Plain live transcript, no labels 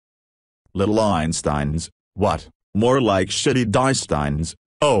Little Einsteins. What? More like shitty Einsteins.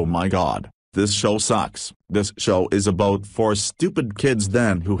 Oh my god, this show sucks. This show is about four stupid kids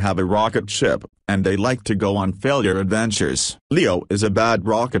then who have a rocket ship, and they like to go on failure adventures. Leo is a bad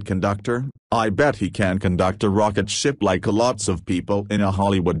rocket conductor. I bet he can conduct a rocket ship like lots of people in a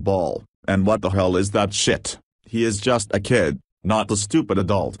Hollywood ball. And what the hell is that shit? He is just a kid, not a stupid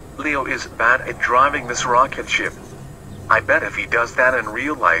adult. Leo is bad at driving this rocket ship. I bet if he does that in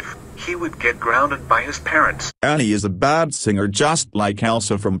real life, he would get grounded by his parents. Annie is a bad singer just like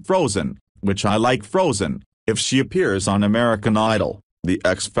Elsa from Frozen, which I like Frozen. If she appears on American Idol, The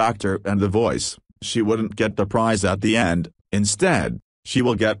X Factor and The Voice, she wouldn't get the prize at the end. Instead, she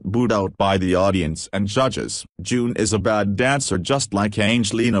will get booed out by the audience and judges. June is a bad dancer just like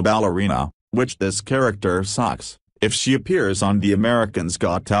Angelina Ballerina, which this character sucks. If she appears on The Americans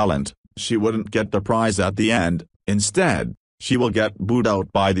Got Talent, she wouldn't get the prize at the end. Instead, she will get booed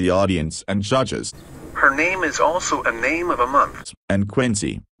out by the audience and judges. Her name is also a name of a month. And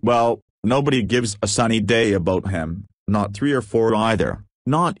Quincy, well, nobody gives a sunny day about him, not 3 or 4 either,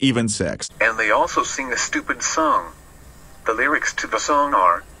 not even 6. And they also sing a stupid song. The lyrics to the song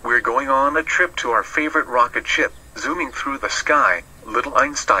are, "We're going on a trip to our favorite rocket ship, zooming through the sky, little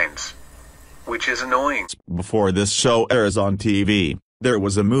Einsteins." Which is annoying. Before this show airs on TV, there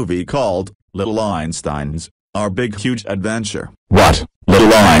was a movie called Little Einsteins, Our Big Huge Adventure. What?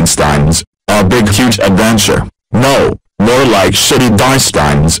 Little Einsteins, Our Big Huge Adventure? No, more like shitty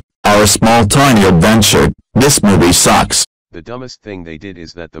Einsteins, Our Small Tiny Adventure. This movie sucks. The dumbest thing they did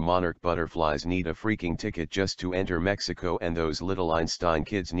is that the monarch butterflies need a freaking ticket just to enter Mexico, and those little Einstein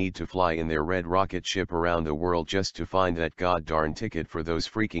kids need to fly in their red rocket ship around the world just to find that goddarn ticket for those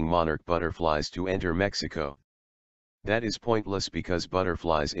freaking monarch butterflies to enter Mexico. That is pointless because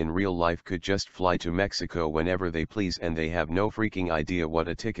butterflies in real life could just fly to Mexico whenever they please and they have no freaking idea what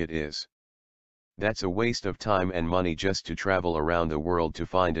a ticket is. That's a waste of time and money just to travel around the world to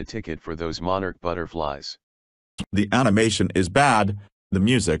find a ticket for those monarch butterflies. The animation is bad, the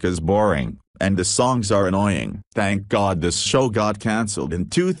music is boring, and the songs are annoying. Thank God this show got cancelled in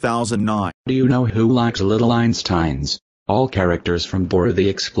 2009. Do you know who likes Little Einsteins? All characters from Dora the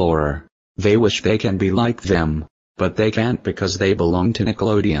Explorer. They wish they can be like them, but they can't because they belong to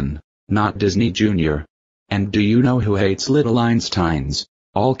Nickelodeon, not Disney Junior. And do you know who hates Little Einsteins?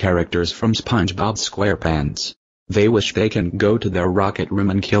 All characters from SpongeBob SquarePants. They wish they can go to their rocket room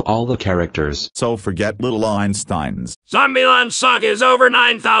and kill all the characters. So forget Little Einsteins. Zombieland Saga is over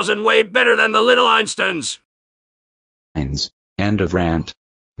 9,000 way better than the Little Einsteins. End of rant.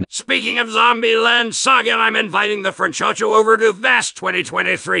 Speaking of Zombieland Saga, I'm inviting the Franchotto over to Vast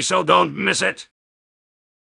 2023, so don't miss it.